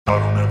I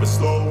don't ever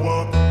slow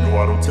up, no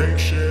I don't take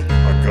shit.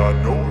 I got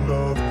no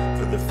love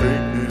for the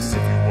fakeness. If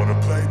you wanna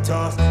play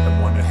tough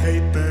and wanna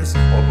hate this,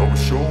 I'll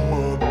always show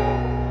up.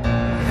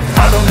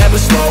 I don't ever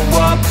slow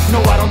up,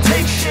 no I don't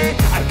take shit.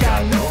 I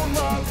got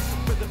no love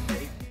for the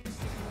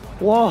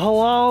fakeness. Well,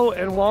 hello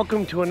and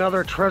welcome to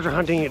another treasure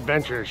hunting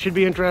adventure. Should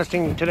be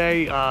interesting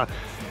today.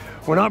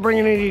 We're not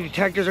bringing any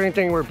detectors or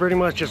anything. We're pretty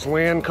much just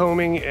land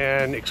combing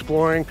and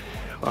exploring.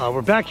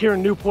 We're back here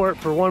in Newport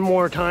for one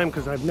more time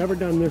because I've never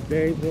done this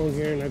very long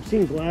here, and I've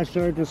seen glass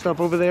shards and stuff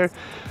over there.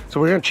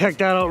 So we're gonna check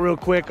that out real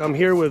quick. I'm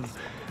here with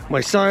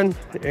my son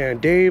and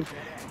Dave,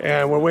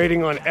 and we're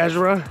waiting on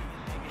Ezra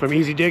from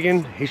Easy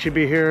Digging. He should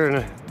be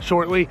here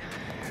shortly.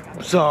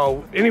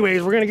 So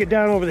anyways, we're gonna get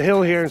down over the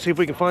hill here and see if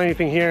we can find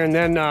anything here, and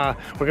then we're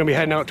gonna be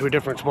heading out to a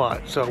different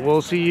spot. So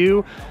we'll see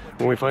you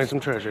when we find some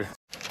treasure.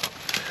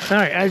 All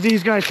right, as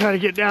these guys try to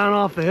get down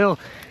off the hill,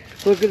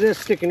 look at this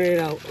sticking right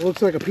out. It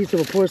looks like a piece of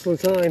a porcelain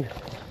sign.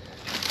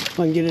 If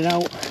I can get it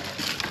out.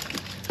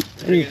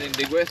 Bring anything to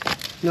dig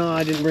with? No,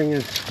 I didn't bring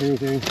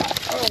anything.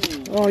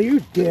 Oh,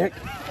 you dick.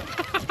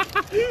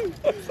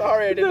 I'm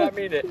sorry, I did not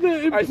mean it.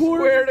 I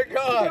swear to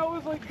God. That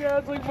was like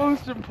Dad's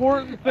most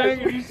important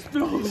thing, and you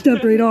still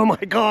Stepped right on my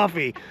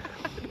coffee.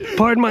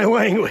 Pardon my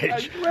language. I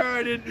swear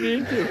I didn't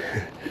mean to.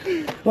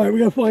 All right, we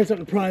gotta find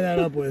something to pry that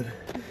up with.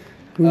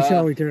 We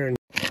shall return.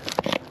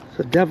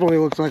 So it definitely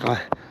looks like a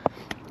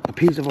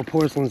piece of a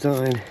porcelain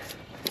sign.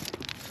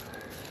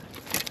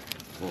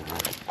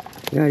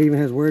 Yeah, it even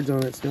has words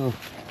on it still.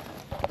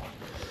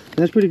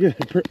 That's pretty good.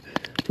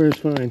 First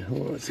find.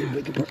 Hold on, let's see if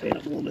we can pry it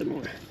up a little bit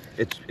more.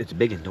 It's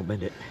big and don't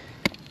bend it.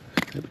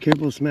 Be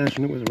careful of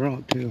smashing it with a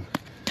rock too.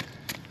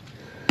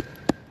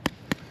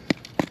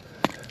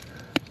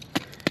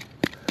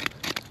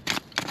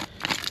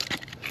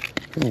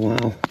 Oh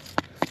wow.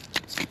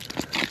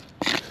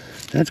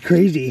 That's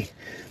crazy.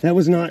 That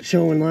was not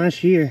showing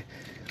last year.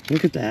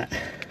 Look at that.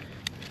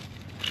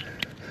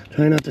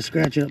 Try not to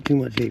scratch it up too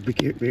much, Jake. Be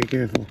very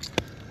careful.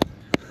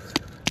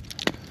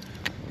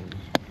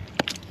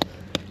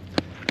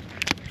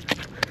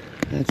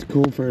 That's a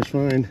cool first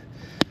find.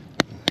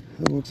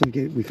 It looks like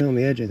we found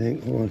the edge, I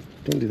think. Hold on,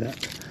 don't do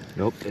that.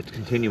 Nope, it's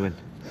continuing.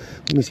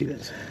 Let me see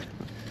this.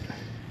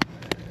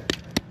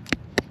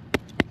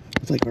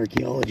 It's like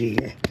archaeology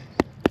here.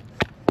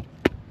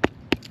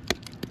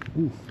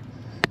 Ooh.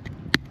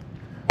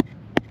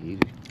 Easy.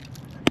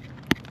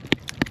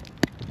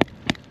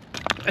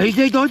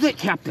 Easy does it,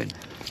 Captain.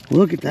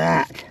 Look at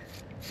that.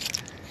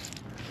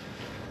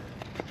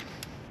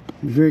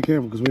 Be very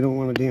careful because we don't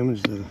want to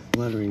damage the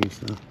lettering and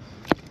stuff.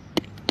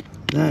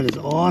 That is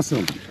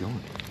awesome. Keep going.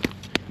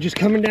 Just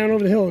coming down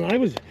over the hill,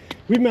 and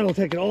we metal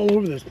teched all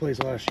over this place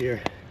last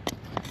year.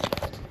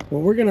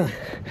 Well, we're gonna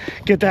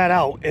get that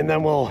out and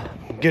then we'll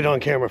get it on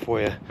camera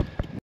for you.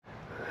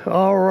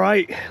 All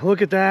right,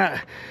 look at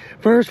that.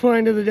 First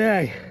find of the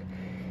day.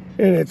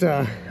 And it's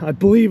I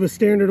believe a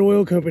Standard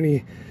Oil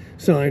Company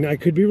sign. I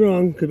could be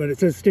wrong, but it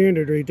says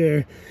Standard right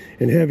there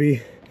and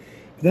heavy.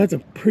 That's a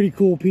pretty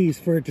cool piece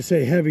for it to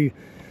say heavy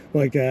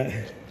like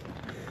that.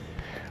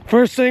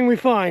 First thing we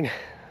find.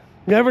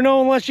 Never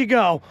know unless you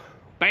go.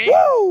 Bam.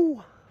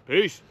 Woo!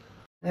 Peace.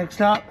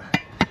 Next up,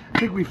 I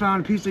think we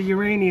found a piece of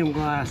uranium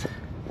glass.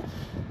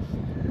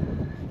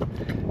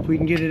 If we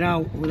can get it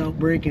out without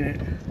breaking it.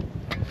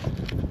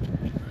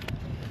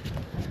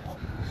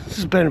 This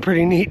has been a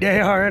pretty neat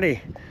day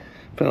already.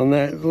 Found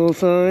that little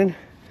sign.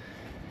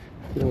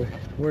 We're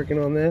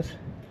working on this.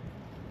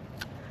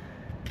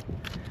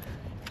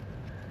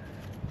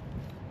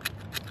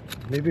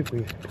 Maybe if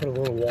we put a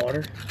little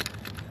water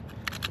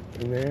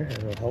in there,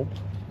 it'll help.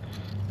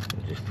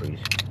 It'll just freeze.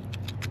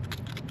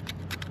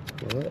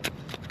 Will it?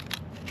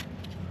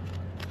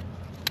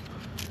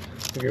 I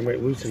think I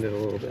might loosen it a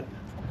little bit.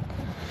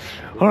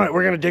 All right,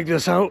 we're gonna dig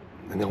this out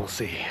and then we'll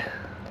see.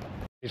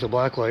 Piece of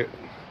black light.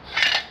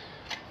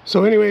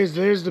 So anyways,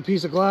 there's the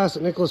piece of glass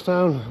that Nicholas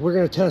found. We're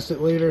gonna test it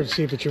later to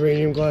see if it's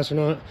uranium glass or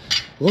not.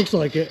 Looks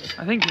like it.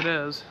 I think it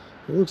is.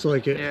 It looks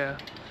like it. Yeah.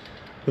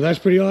 But that's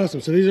pretty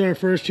awesome. So these are our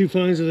first two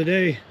finds of the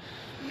day.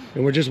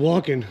 And we're just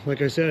walking,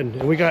 like I said.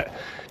 And we got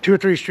 2 or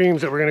 3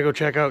 streams that we're gonna go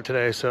check out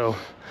today. So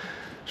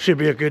should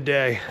be a good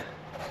day.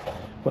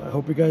 But I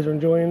hope you guys are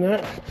enjoying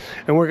that.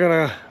 And we're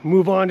gonna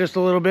move on just a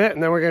little bit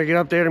and then we're gonna get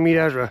up there to meet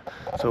Ezra.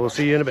 So we'll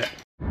see you in a bit.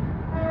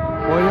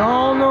 Well,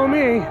 y'all know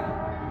me.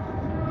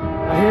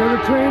 I hear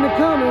the train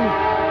a-coming.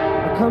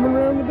 They're coming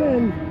around the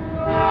bend.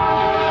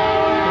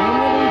 I'm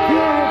gonna be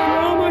here for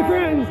all my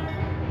friends.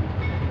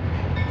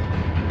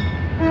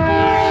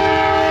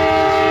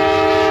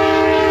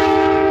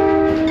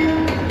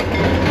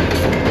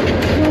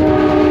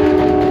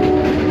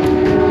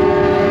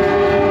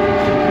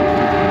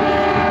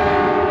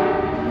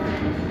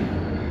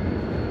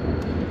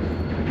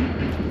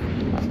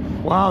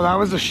 Wow, that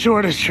was the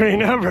shortest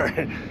train ever.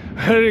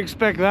 I didn't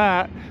expect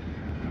that.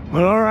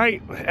 But all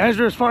right,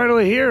 Ezra's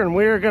finally here and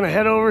we're gonna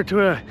head over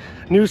to a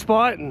new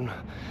spot and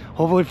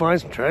hopefully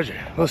find some treasure.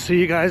 We'll see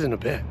you guys in a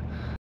bit.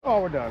 Oh,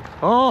 we're done.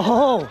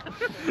 Oh,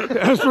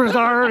 Ezra's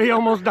already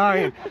almost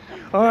dying.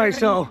 All right,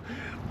 so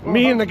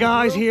Me and the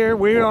guys here,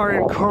 we are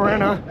in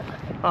Corona.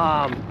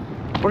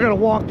 We're gonna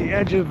walk the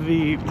edge of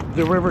the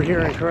river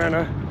here in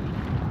Corona.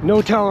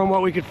 No telling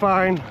what we could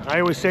find. I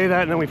always say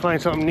that and then we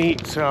find something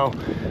neat. So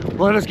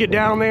let us get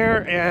down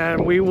there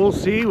and we will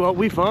see what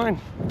we find.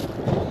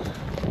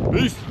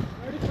 Peace.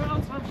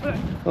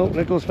 Oh,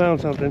 Nicholas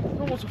found something.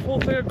 Almost a full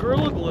thing of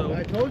Gorilla Glue.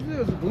 I told you it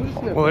was a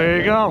Buddhist nip. Well, there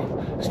you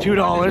go. It's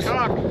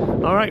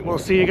 $2. All right, we'll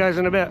see you guys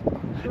in a bit.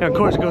 And of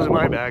course, it goes in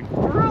my bag.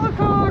 Gorilla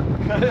cock!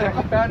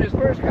 He found his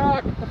first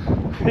cock.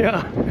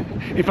 Yeah,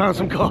 he found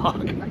some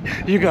cock.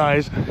 You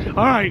guys.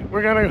 All right,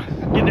 we're gonna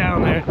get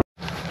down there.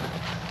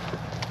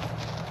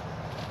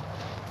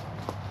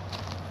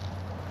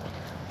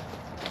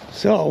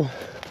 So,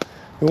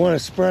 we want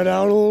to spread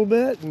out a little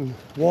bit and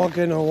walk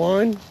in a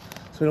line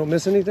so we don't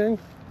miss anything.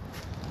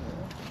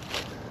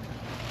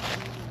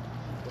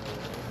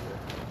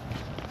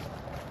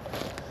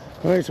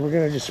 All right, so we're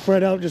gonna just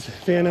spread out, just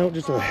fan out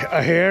just a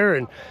hair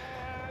and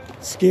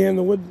scan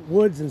the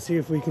woods and see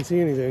if we can see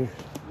anything.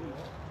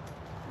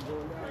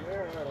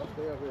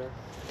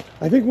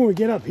 I think when we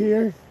get up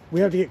here,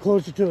 we have to get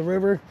closer to the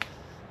river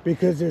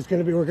because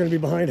we're gonna be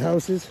behind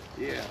houses.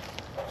 Yeah.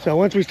 So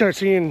once we start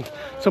seeing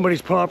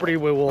somebody's property,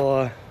 we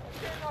will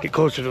get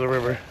closer to the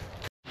river.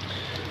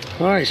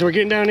 All right, so we're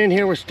getting down in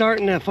here. We're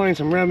starting to find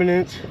some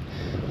remnants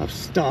of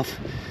stuff.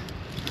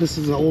 This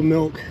is the old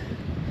milk.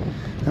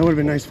 That would have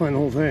been nice to find the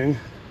whole thing.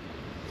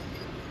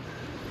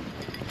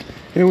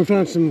 And we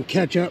found some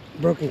ketchup,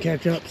 broken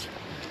ketchups.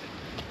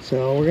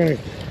 So we're gonna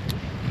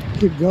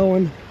keep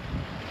going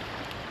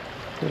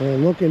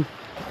and looking.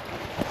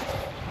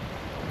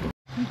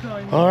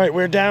 All right,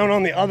 we're down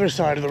on the other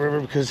side of the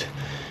river because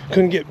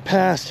couldn't get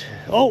past.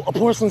 Oh, a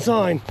porcelain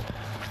sign.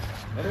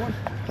 Another one?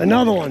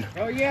 Another one.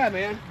 Oh yeah,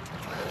 man.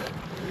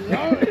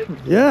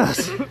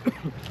 Yes.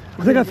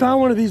 I think I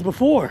found one of these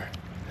before.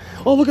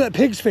 Oh, look at that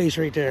pig's face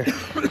right there.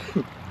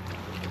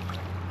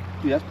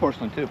 Dude, that's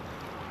porcelain too.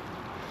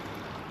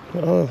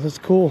 Oh, that's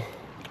cool.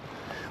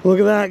 Look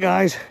at that,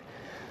 guys.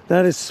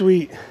 That is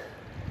sweet.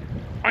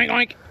 Oink,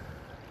 oink.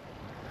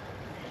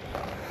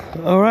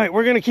 All right,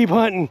 we're gonna keep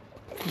hunting.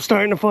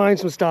 Starting to find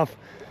some stuff.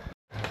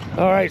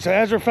 All right, so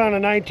Ezra found a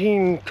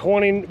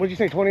 1920, what'd you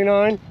say,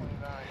 29?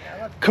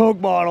 Coke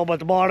bottle, but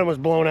the bottom was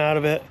blown out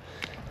of it.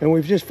 And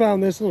we've just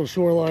found this little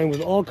shoreline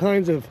with all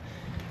kinds of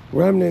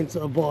remnants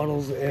of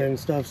bottles and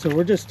stuff. So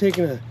we're just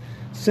taking a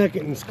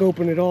second and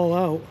scoping it all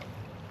out.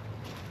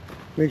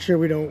 Make sure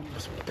we don't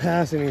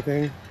pass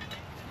anything,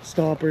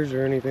 stoppers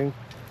or anything.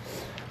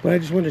 But I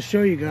just wanted to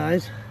show you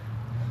guys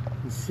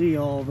and see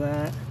all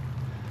that.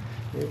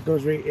 It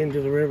goes right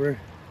into the river.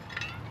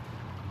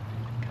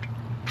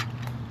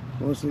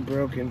 Mostly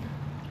broken.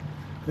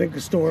 I think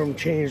the storm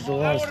changed a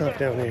lot of stuff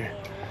down here.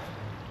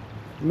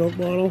 Milk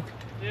bottle?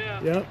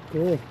 Yeah. Yep,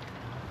 cool.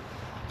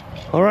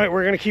 All right,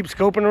 we're gonna keep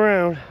scoping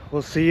around.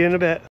 We'll see you in a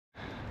bit.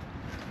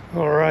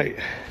 All right,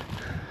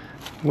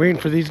 waiting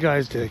for these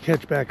guys to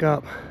catch back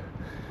up.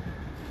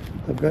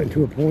 I've gotten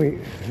to a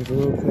point, there's a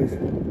little place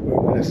where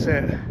I'm gonna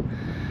sit.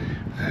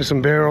 There's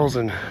some barrels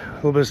and a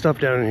little bit of stuff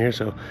down in here,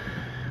 so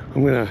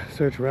I'm gonna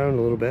search around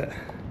a little bit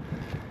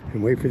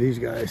and wait for these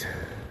guys.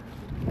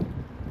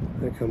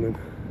 They're coming.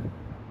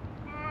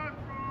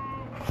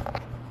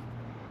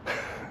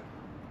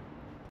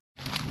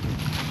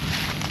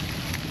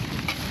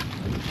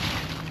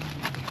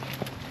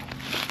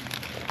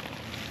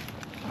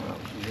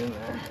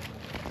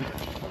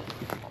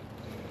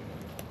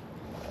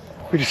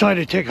 We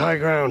decided to take high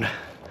ground.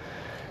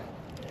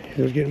 It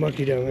was getting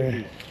mucky down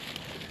there.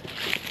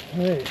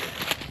 All right.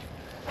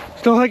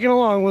 Still hiking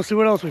along. We'll see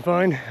what else we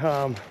find.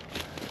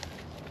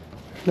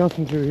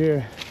 Nothing through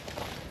here.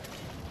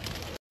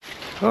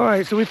 All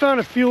right, so we found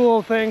a few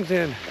little things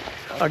in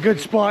a good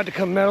spot to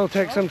come metal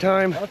tech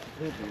sometime.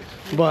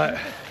 But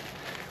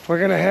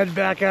we're gonna head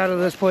back out of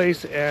this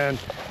place and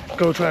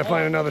go try to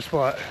find another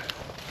spot.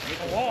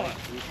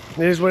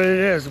 It is what it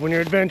is. When you're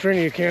adventuring,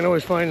 you can't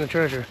always find the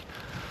treasure.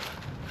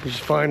 You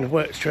just find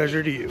what's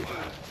treasure to you.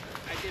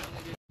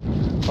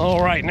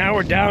 All right, now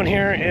we're down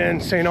here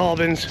in St.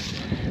 Albans,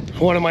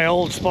 one of my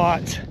old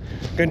spots.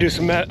 Gonna do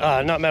some,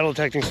 not metal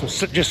detecting, some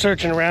just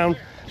searching around.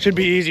 Should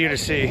be easier to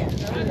see.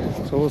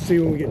 So we'll see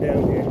when we get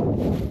down here.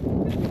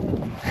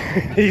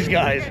 These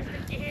guys.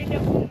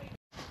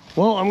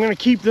 Well, I'm gonna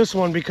keep this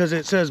one because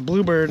it says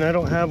Bluebird and I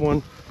don't have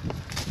one.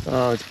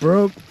 It's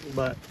broke,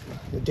 but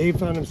Dave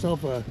found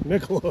himself a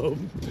Michelob.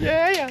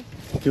 Yeah.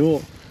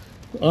 Cool.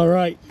 All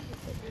right.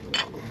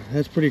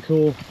 That's pretty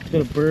cool. It's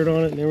got a bird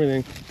on it and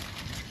everything.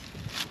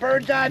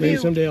 Bird's eye Maybe view.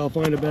 someday I'll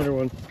find a better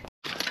one.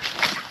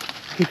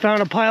 He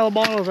found a pile of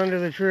bottles under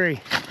the tree.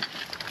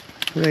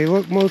 They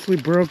look mostly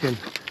broken.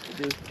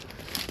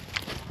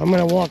 I'm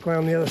gonna walk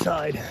around the other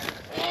side.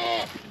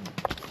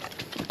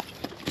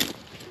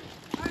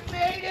 I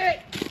made it!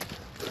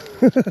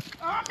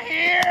 I'm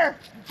here!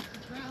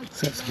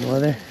 Is that some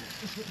leather?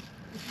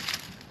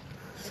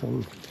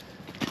 Some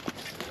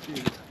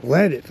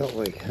lead, it felt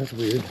like. That's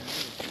weird.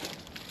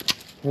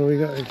 What do we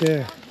got right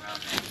there?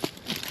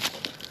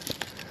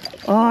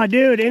 Oh,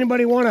 dude,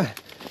 anybody want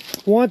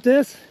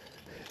this?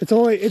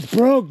 It's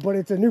broke, but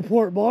it's a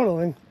Newport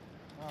bottling.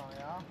 Oh,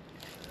 yeah?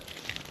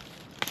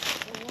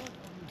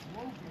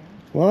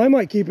 Well, I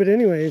might keep it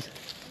anyways.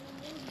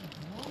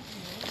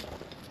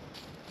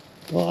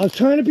 Well, I was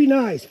trying to be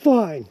nice.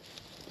 Fine.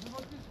 You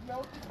want this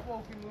melted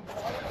Woken with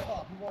water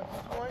cup? You want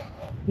this one?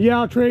 Yeah,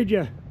 I'll trade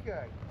you.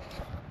 Okay.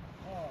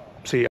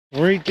 See,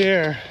 right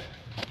there,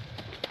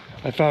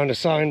 I found a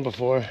sign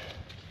before.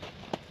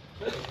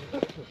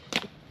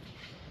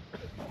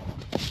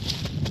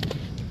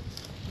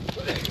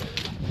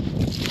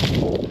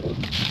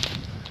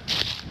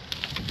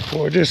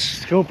 We're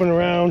just scoping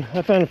around.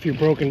 I found a few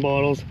broken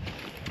bottles.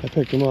 I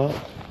picked them up.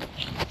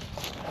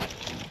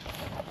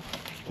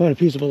 Found a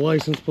piece of a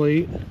license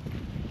plate.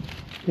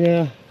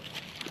 Yeah,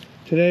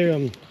 today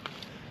I'm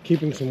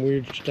keeping some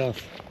weird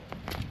stuff.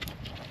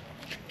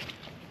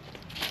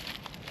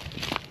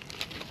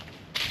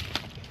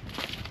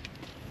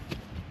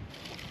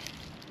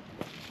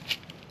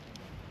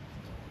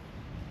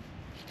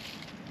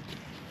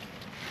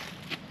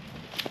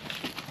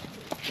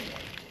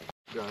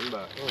 Gun,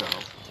 but you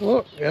know.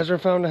 Look, Ezra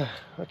found a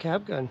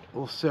cap gun.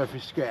 Little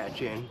surface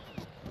scratch in.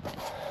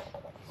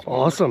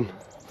 Awesome.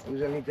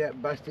 Who's underneath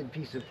that busted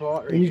piece of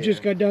pot right And you there?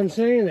 just got done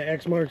saying that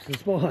X marks the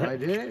spot. I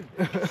did.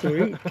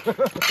 Sweet.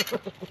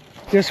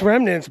 Just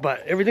remnants, but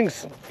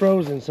everything's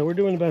frozen, so we're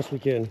doing the best we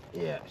can.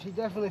 Yeah, she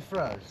definitely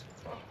froze.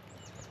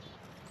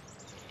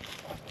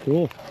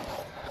 Cool.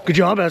 Good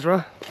job,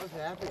 Ezra. I was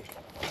happy.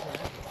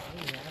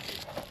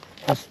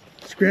 Just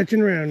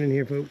scratching around in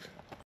here, folks.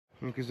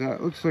 Because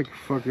that looks like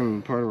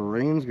fucking part of a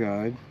Rains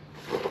guide.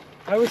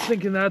 I was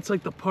thinking that's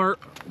like the part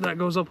that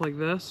goes up like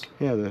this.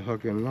 Yeah, the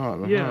fucking knot.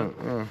 In the Yeah. hunt.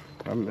 Yeah.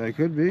 It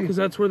could be. Because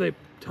that's where they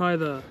tie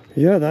the...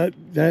 Yeah, that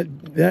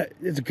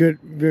is good,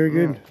 very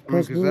good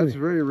Because possibility. that's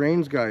very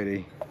Rains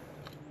guidey.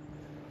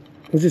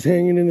 It's just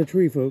hanging in the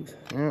tree, folks.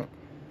 Yeah.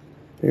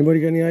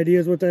 Anybody got any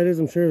ideas what that is?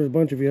 I'm sure there's a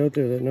bunch of you out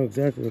there that know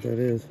exactly what that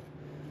is.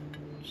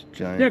 It's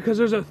giant. Yeah, because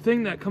there's a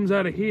thing that comes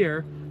out of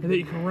here and that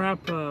you can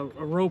wrap a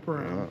rope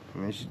around. Yeah, I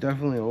mean, she's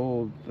definitely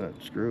old, that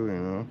screw, you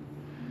know.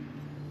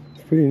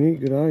 It's pretty neat.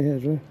 Good eye,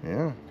 Ezra.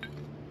 Yeah.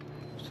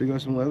 Still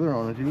got some leather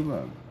on it too,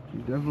 but she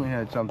definitely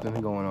had something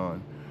going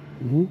on.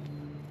 Mm-hmm.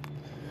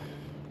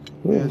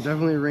 Yeah,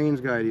 definitely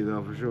Rains guidey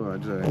though, for sure,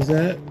 I'd say. Is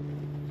that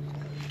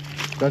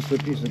That's the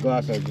piece of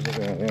glass I was just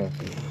looking at, yeah.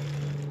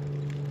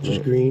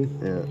 just green?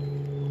 Yeah.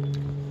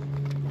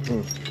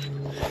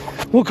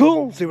 Well,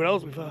 cool. Let's see what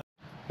else we found.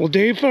 Well,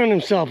 Dave found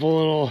himself a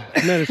little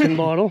medicine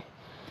bottle.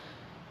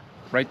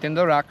 Right in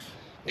the rocks.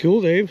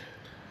 Cool, Dave.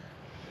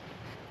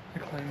 I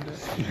claimed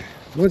it.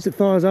 Once it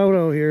thaws out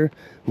here,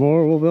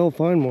 we'll be able to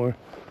find more.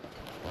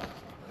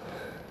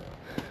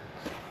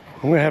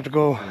 I'm gonna have to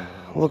go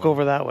look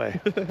over that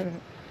way.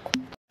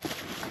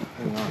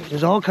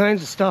 There's all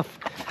kinds of stuff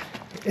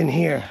in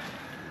here.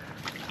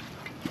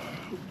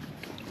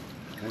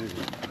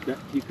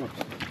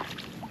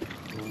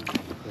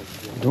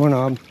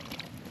 Doorknob.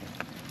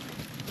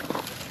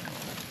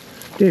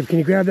 Dave, can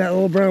you grab that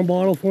little brown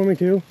bottle for me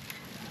too?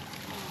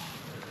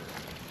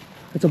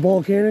 It's a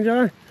ball cannon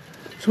jar?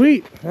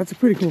 Sweet, that's a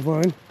pretty cool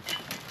find.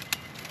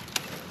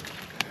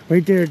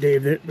 Right there,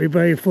 Dave, right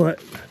by your foot.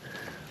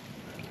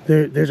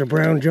 There's a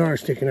brown jar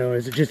sticking out.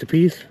 Is it just a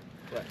piece?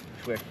 What?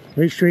 Where?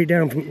 Right straight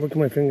down, look at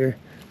my finger.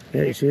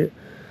 Yeah, you see it?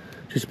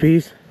 Just a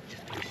piece?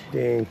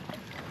 Dang.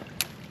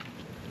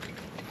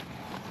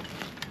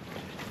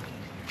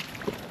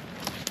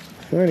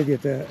 Trying to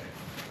get that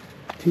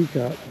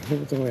teacup. I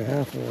think it's only a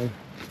half one.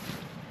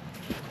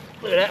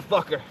 Look at that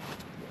fucker.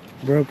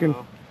 Broken.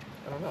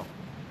 I don't know.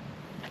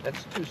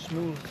 That's too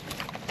smooth.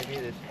 Maybe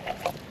it is.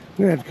 I'm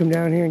gonna have to come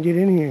down here and get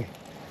in here.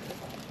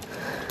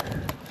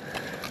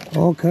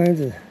 All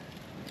kinds of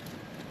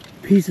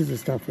pieces of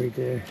stuff right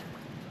there.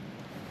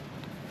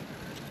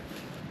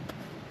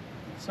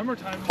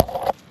 Summertime,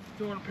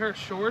 doing a pair of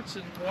shorts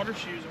and water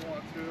shoes and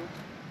walk through.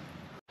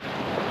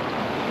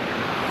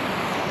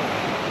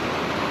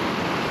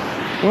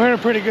 We're in a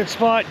pretty good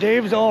spot.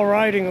 Dave's all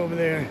riding over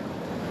there.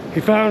 He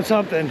found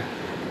something.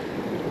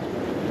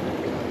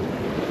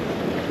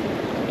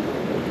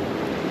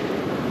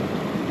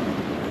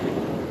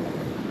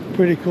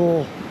 Pretty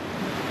cool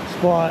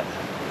spot.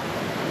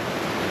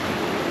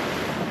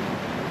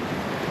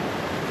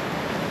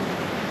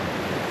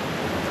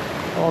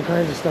 All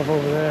kinds of stuff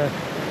over there.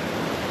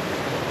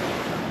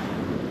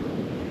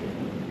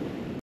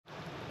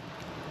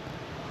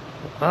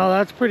 Wow,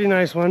 that's a pretty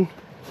nice one.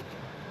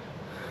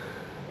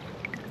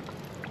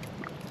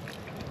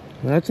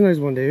 That's a nice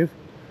one, Dave.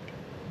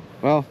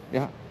 Well,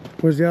 yeah.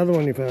 Where's the other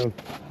one you found?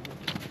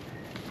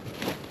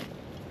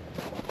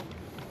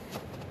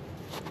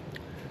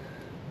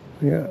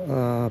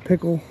 Yeah,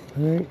 pickle, I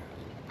think.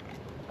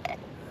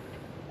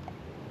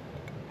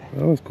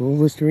 That was cool.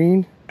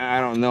 Listerine. I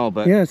don't know,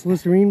 but Yeah, it's a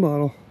Listerine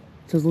bottle.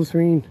 It says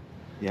Listerine.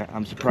 yeah,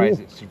 I'm surprised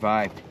Cool. it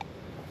survived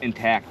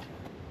intact.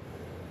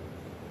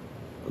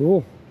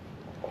 Cool.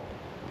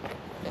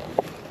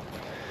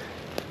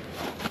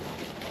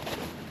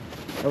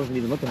 I wasn't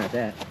even looking at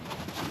that.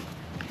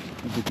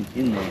 I was looking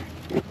in there.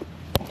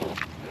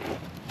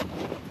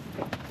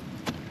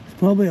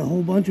 Probably a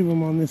whole bunch of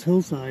them on this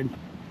hillside. Yeah,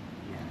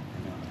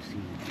 I know.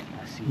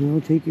 I see. You know,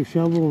 take your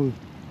shovel and...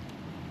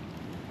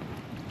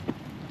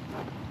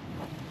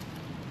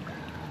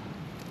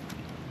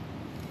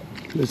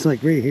 It's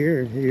like right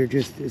here.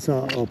 It's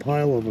a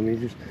pile of them. You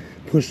just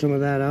push some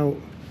of that out.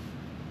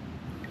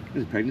 This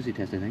is a pregnancy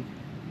test, I think.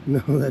 No,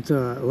 that's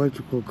a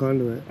electrical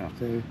conduit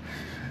thing.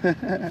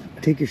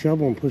 Take your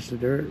shovel and push the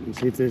dirt and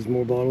see if there's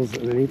more bottles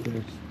underneath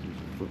there.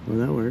 Well,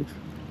 that works.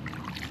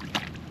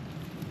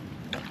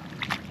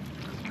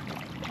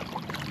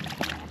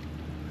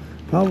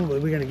 Probably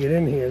we gotta get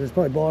in here. There's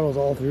probably bottles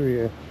all through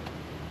here.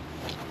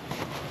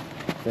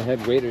 The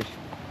head waiters.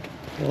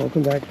 Well, I'll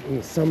come back in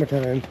the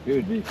summertime.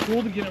 It'd be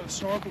cool to get in with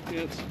snorkel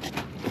kits.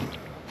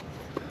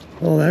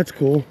 Oh, that's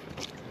cool.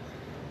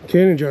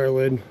 Cannon jar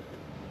lid.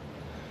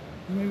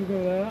 Maybe go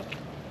with that.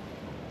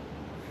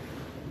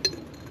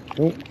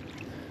 Oh,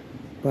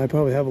 but I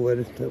probably have a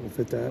lid that will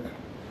fit that.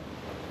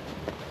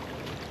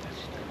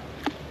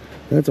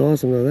 That's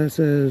awesome though. That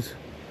says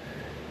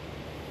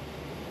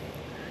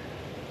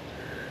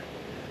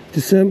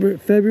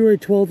February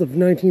 12th of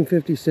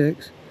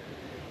 1956,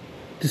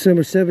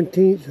 December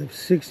 17th of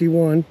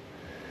 61,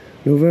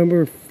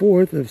 November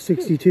 4th of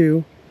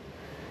 62,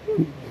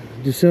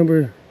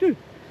 December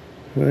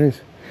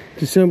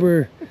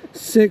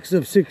 6th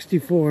of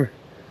 64.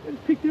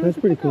 That's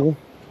pretty cool.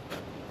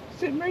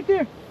 Sitting right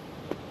there.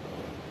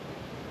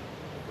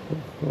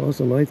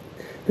 Awesome. I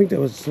think that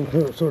was some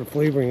sort of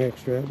flavoring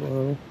extract. I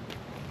don't know.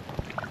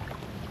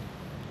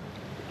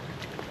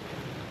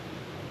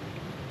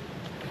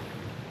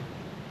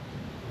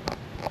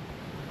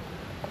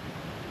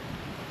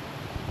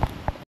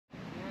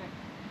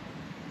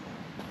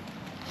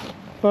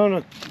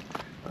 Found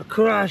a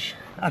crush,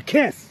 a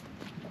kiss,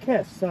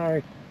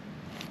 sorry.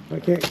 I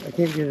can't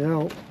get it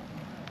out.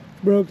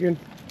 Broken.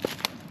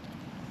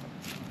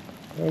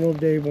 I don't know if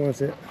Dave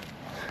wants it.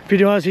 If he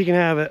does, he can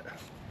have it.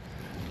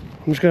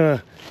 I'm just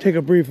gonna take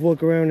a brief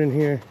look around in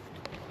here.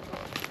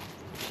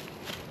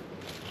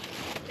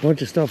 A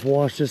bunch of stuff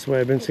washed this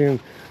way. I've been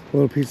seeing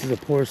little pieces of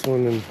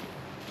porcelain and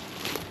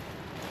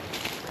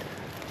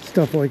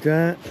stuff like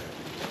that.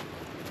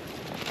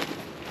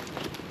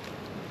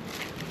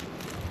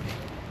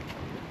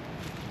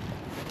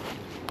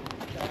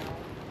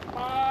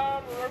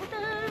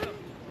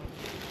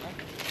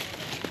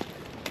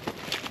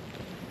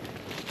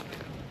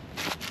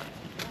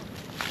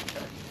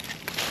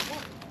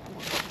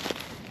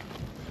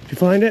 Did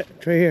you find it?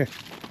 It's right here.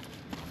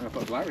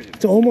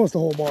 It's almost a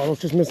whole bottle.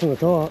 It's just missing the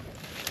top.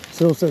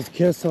 Still says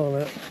Kiss on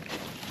it.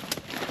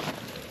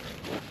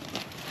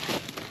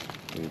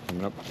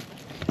 Coming up.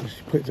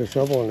 Just put the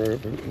shovel under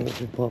it, but it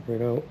should pop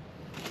right out.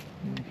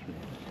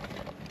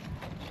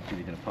 Is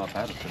it gonna pop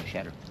out? It's gonna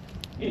shatter.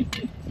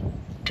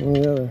 Oh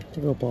yeah, I think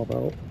it'll pop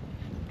out.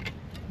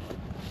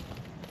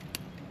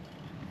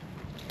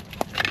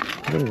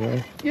 There we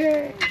go.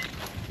 Yay!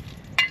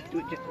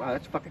 Wow,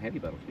 that's fucking heavy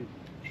bottle too.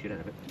 Shit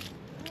out of it.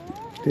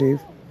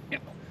 Dave?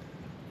 Yep.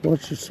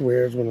 Watch your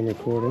swears when I'm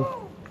recording.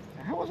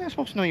 How was I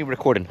supposed to know you were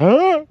recording?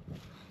 Huh?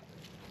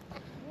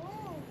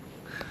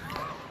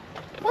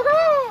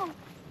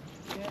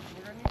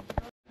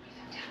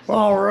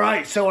 All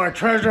right, so our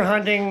treasure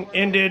hunting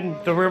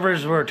ended. The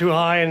rivers were too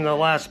high in the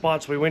last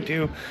spots we went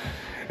to.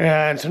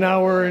 And so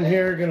now we're in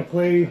here gonna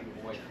play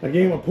a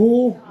game of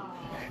pool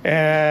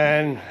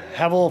and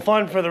have a little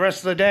fun for the rest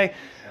of the day.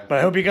 But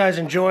I hope you guys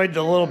enjoyed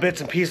the little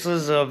bits and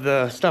pieces of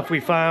the stuff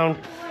we found.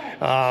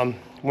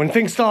 When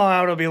things thaw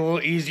out, it'll be a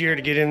little easier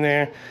to get in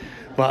there.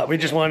 But we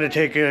just wanted to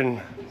take it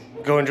and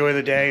go enjoy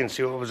the day and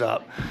see what was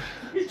up.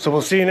 So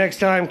we'll see you next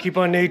time. Keep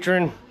on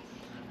naturing.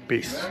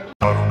 Peace.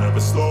 I don't ever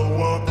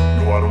slow up,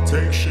 no I don't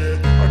take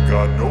shit. I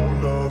got no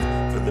love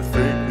for the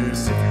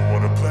fakeness. If you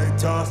wanna play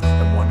tough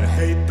and wanna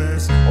hate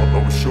this, I'll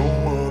always show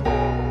up.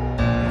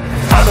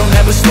 I don't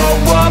ever slow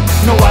up,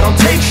 no I don't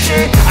take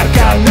shit. I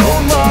got no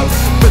love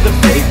for the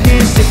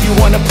fakeness. If you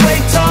wanna play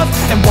tough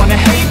and wanna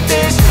hate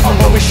this, I'll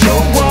always show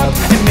up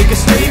and make a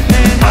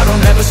statement. I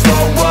don't ever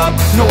slow up,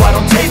 no I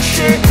don't take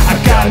shit. I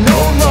got no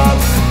love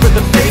for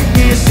the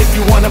fakeness. If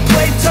you wanna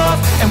play tough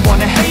and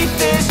wanna hate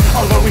this,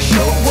 I'll always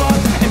show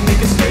up and make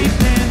a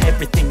statement.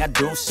 Everything I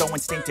do so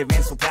instinctive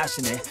and so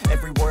passionate.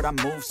 Every word I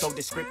move so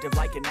descriptive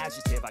like an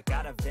adjective. I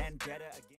got a vendetta against